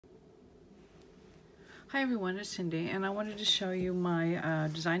Hi everyone, it's Cindy, and I wanted to show you my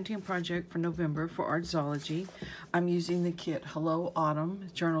design team project for November for Artzology. I'm using the kit Hello Autumn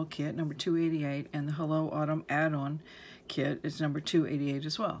Journal Kit number 288, and the Hello Autumn add-on kit is number 288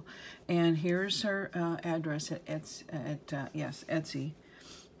 as well. And here's her address at Etsy.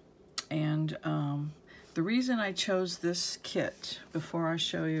 And the reason I chose this kit before I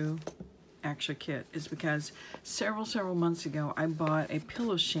show you actual kit is because several months ago I bought a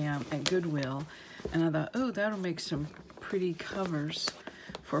pillow sham at Goodwill, and I thought, oh, that'll make some pretty covers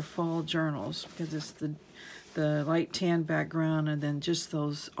for fall journals because it's the light tan background and then just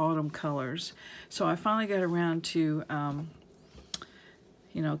those autumn colors. So I finally got around to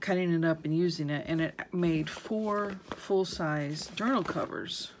cutting it up and using it, and it made 4 full-size journal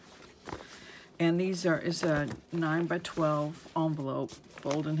covers. And these is a 9 by 12 envelope,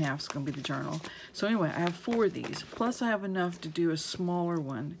 fold in half is going to be the journal. So anyway, I have 4 of these. Plus I have enough to do a smaller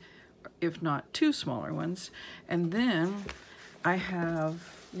one, if not 2 smaller ones. And then I have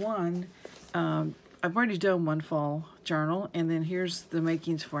one, I've already done one fall journal, and then here's the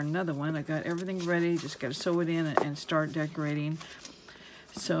makings for another one. I got everything ready, just got to sew it in and start decorating.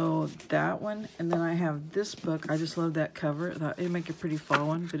 So that one, and then I have this book. I just love that cover. I thought it'd make a pretty fall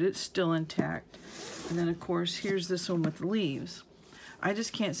one, but it's still intact. And then of course, here's this one with the leaves. I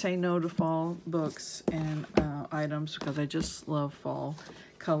just can't say no to fall books and items because I just love fall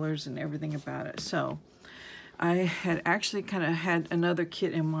colors and everything about it. So I had actually kind of had another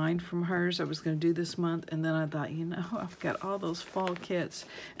kit in mind from hers I was going to do this month, and then I thought, I've got all those fall kits,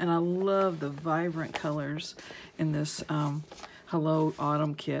 and I love the vibrant colors in this Hello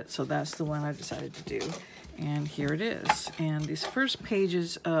Autumn kit, so that's the one I decided to do. And here it is. And these first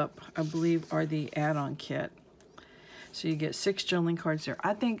pages up, I believe, are the add-on kit. So you get 6 journaling cards there.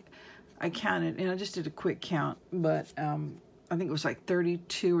 I think I counted, and I just did a quick count, but I think it was like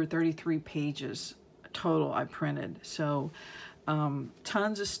 32 or 33 pages total I printed. So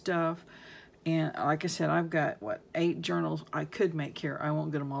tons of stuff. And like I said, I've got, 8 journals I could make here. I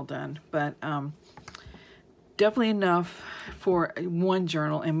won't get them all done, but definitely enough for one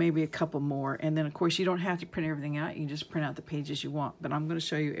journal and maybe a couple more. And then of course you don't have to print everything out, you can just print out the pages you want, but I'm going to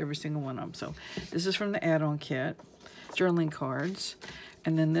show you every single one of them. So this is from the add-on kit, journaling cards,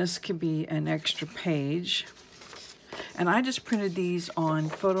 and then this could be an extra page. And I just printed these on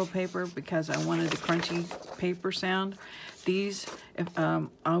photo paper because I wanted the crunchy paper sound. These,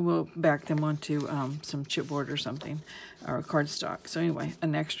 I will back them onto some chipboard or something, or cardstock. So anyway,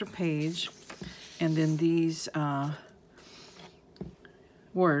 an extra page. And then these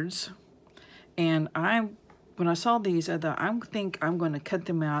words, and when I saw these, I thought, I think I'm going to cut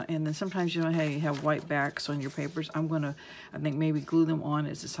them out, and then sometimes, you have white backs on your papers. I'm going to, I think, maybe glue them on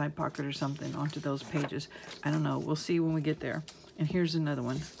as a side pocket or something onto those pages. I don't know. We'll see when we get there. And here's another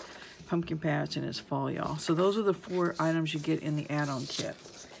one, pumpkin patch, and it's fall, y'all. So those are the 4 items you get in the add-on kit.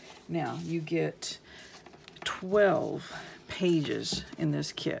 Now, you get 12 pages in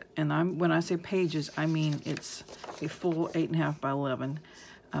this kit, and when I say pages, I mean it's a full 8.5 by 11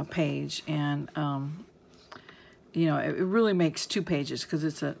 page, and it really makes 2 pages because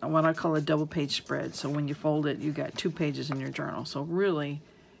it's what I call a double page spread. So when you fold it, you got 2 pages in your journal. So really,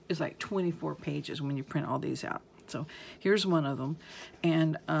 it's like 24 pages when you print all these out. So here's one of them,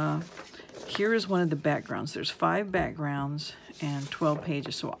 and here is one of the backgrounds. There's 5 backgrounds and 12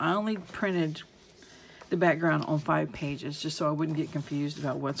 pages. So I only printed the background on 5 pages just so I wouldn't get confused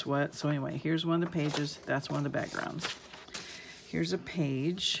about what's what. So anyway, here's one of the pages. That's one of the backgrounds. Here's a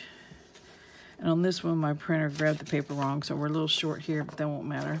page. And on this one, my printer grabbed the paper wrong, so we're a little short here, but that won't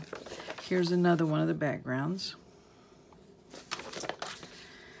matter. Here's another one of the backgrounds.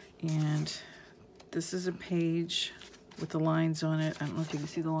 And this is a page with the lines on it. I don't know if you can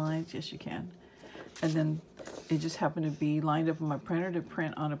see the lines. Yes, you can. And then it just happened to be lined up on my printer to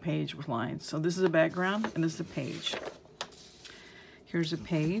print on a page with lines. So this is a background, and this is a page. Here's a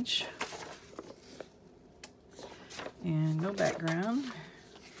page. And no background.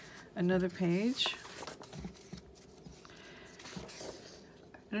 Another page.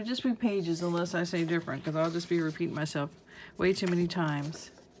 It'll just be pages unless I say different, because I'll just be repeating myself way too many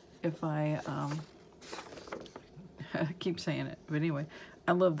times if I keep saying it. But anyway,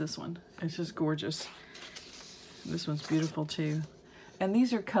 I love this one. It's just gorgeous. This one's beautiful too. And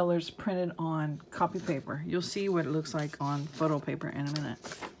these are colors printed on copy paper. You'll see what it looks like on photo paper in a minute.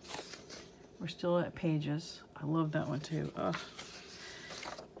 We're still at pages. I love that one too. Ugh.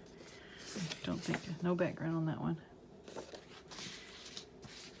 Don't think, no background on that one.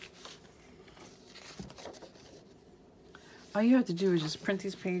 All you have to do is just print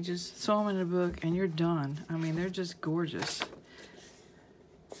these pages, sew them in a book, and you're done. I mean, they're just gorgeous.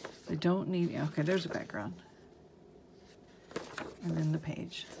 The don't need, okay, there's a background. And then the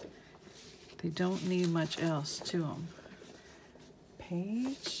page. They don't need much else to them.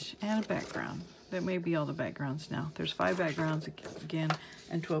 Page and a background. That may be all the backgrounds now. There's 5 backgrounds again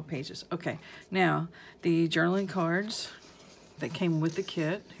and 12 pages. Okay, now the journaling cards that came with the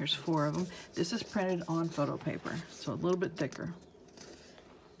kit. Here's 4 of them. This is printed on photo paper, so a little bit thicker.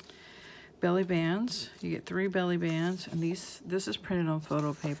 Belly bands. You get 3 belly bands, and this is printed on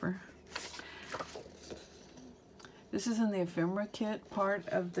photo paper. This is in the ephemera kit part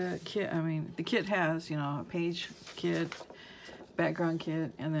of the kit. I mean, the kit has, you know, a page kit, background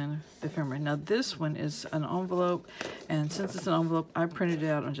kit, and then the ephemera. Now this one is an envelope, and since it's an envelope, I printed it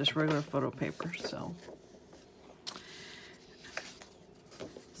out on just regular photo paper. So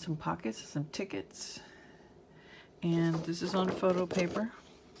some pockets, some tickets, and this is on photo paper.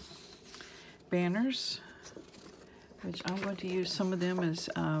 Banners, which I'm going to use some of them as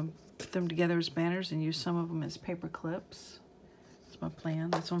put them together as banners and use some of them as paper clips. That's my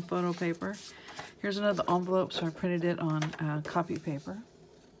plan. That's on photo paper. Here's another envelope, so I printed it on copy paper.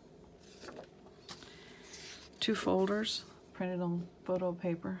 2 folders printed on photo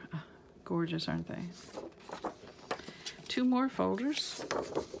paper. Gorgeous, aren't they? 2 more folders.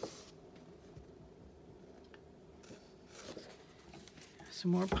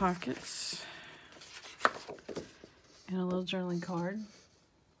 Some more pockets. And a little journaling card.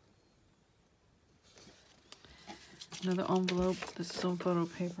 Another envelope. This is on photo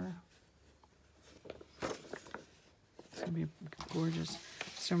paper. It's going to be gorgeous.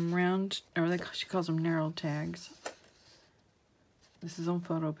 Some round, or she calls them narrow tags. This is on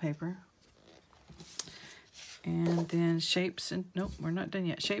photo paper. And then shapes and, nope, we're not done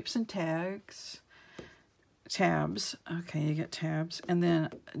yet. Shapes and tags. Tabs. Okay, you get tabs. And then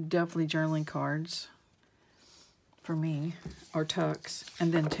definitely journaling cards for me, or tucks,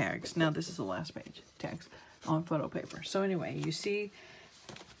 and then tags. Now this is the last page. Tags on photo paper. So anyway, you see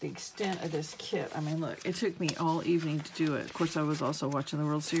the extent of this kit. I mean, look, it took me all evening to do it. Of course, I was also watching the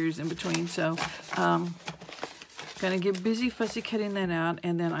World Series in between, so gonna get busy fussy cutting that out,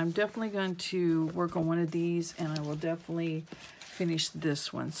 and then I'm definitely going to work on one of these, and I will definitely finish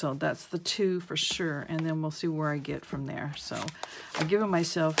this one. So that's the 2 for sure, and then we'll see where I get from there. So I've given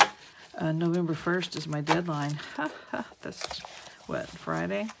myself November 1st is my deadline. That's what,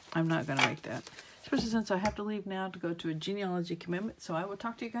 Friday? I'm not gonna make that, especially since I have to leave now to go to a genealogy commitment. So I will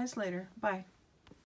talk to you guys later. Bye.